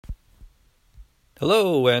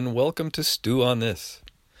Hello and welcome to Stew on This.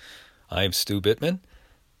 I'm Stu Bittman.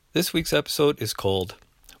 This week's episode is called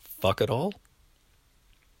Fuck It All.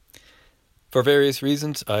 For various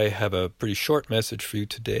reasons, I have a pretty short message for you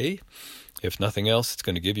today. If nothing else, it's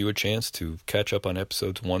going to give you a chance to catch up on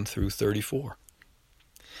episodes 1 through 34.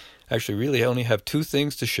 Actually, really, I only have two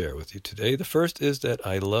things to share with you today. The first is that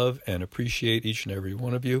I love and appreciate each and every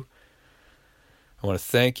one of you. I want to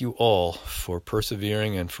thank you all for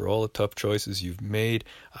persevering and for all the tough choices you've made.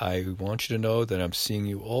 I want you to know that I'm seeing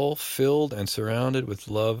you all filled and surrounded with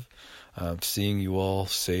love. I'm seeing you all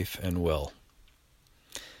safe and well.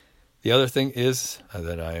 The other thing is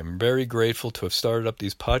that I am very grateful to have started up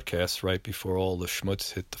these podcasts right before all the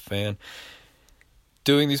schmutz hit the fan.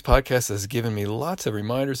 Doing these podcasts has given me lots of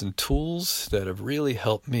reminders and tools that have really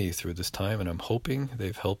helped me through this time, and I'm hoping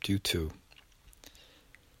they've helped you too.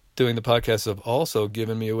 Doing the podcasts have also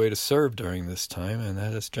given me a way to serve during this time, and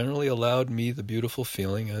that has generally allowed me the beautiful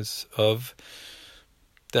feeling of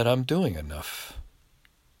that I'm doing enough.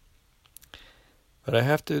 But I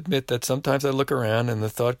have to admit that sometimes I look around and the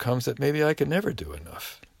thought comes that maybe I could never do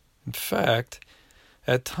enough. In fact,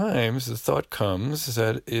 at times the thought comes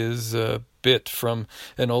that is a bit from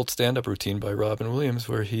an old stand-up routine by Robin Williams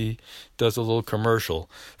where he does a little commercial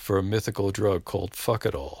for a mythical drug called Fuck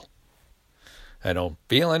It All. I don't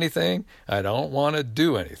feel anything. I don't want to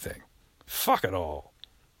do anything. Fuck it all.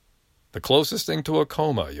 The closest thing to a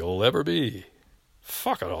coma you'll ever be.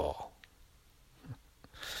 Fuck it all.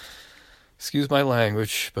 Excuse my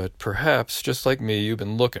language, but perhaps, just like me, you've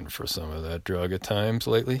been looking for some of that drug at times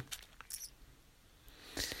lately.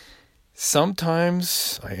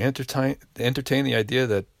 Sometimes I entertain the idea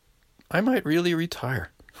that I might really retire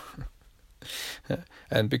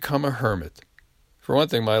and become a hermit. For one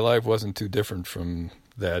thing, my life wasn't too different from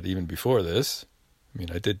that even before this. I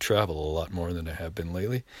mean, I did travel a lot more than I have been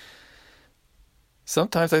lately.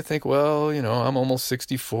 Sometimes I think, well, I'm almost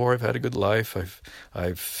 64. I've had a good life.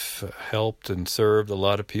 I've helped and served a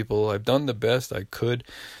lot of people. I've done the best I could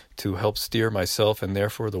to help steer myself and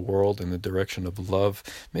therefore the world in the direction of love.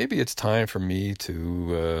 Maybe it's time for me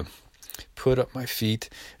to put up my feet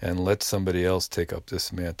and let somebody else take up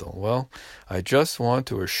this mantle. Well, I just want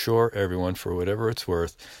to assure everyone, for whatever it's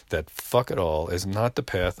worth, that fuck it all is not the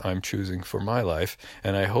path I'm choosing for my life,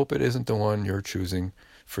 and I hope it isn't the one you're choosing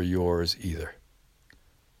for yours either.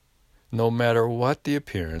 No matter what the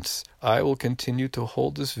appearance, I will continue to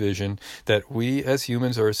hold this vision that we as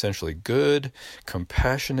humans are essentially good,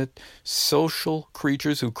 compassionate, social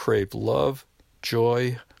creatures who crave love,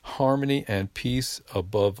 joy, harmony, and peace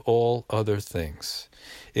above all other things.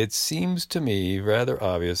 It seems to me rather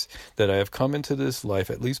obvious that I have come into this life,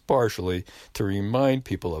 at least partially, to remind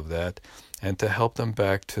people of that and to help them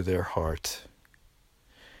back to their heart.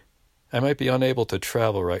 I might be unable to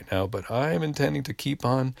travel right now, but I am intending to keep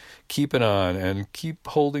on keeping on and keep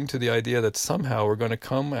holding to the idea that somehow we're going to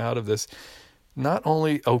come out of this not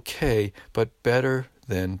only okay, but better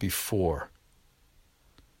than before.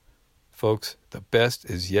 Folks, the best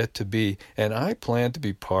is yet to be, and I plan to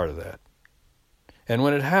be part of that. And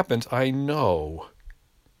when it happens, I know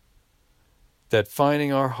that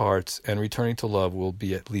finding our hearts and returning to love will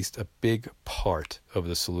be at least a big part of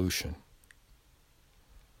the solution.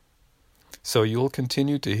 So you'll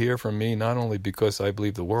continue to hear from me not only because I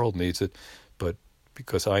believe the world needs it, but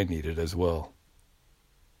because I need it as well.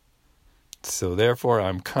 So therefore,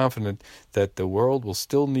 I'm confident that the world will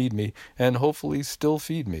still need me and hopefully still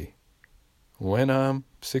feed me. When I'm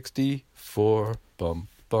 64,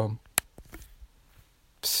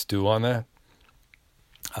 Stew on that.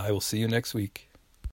 I will see you next week.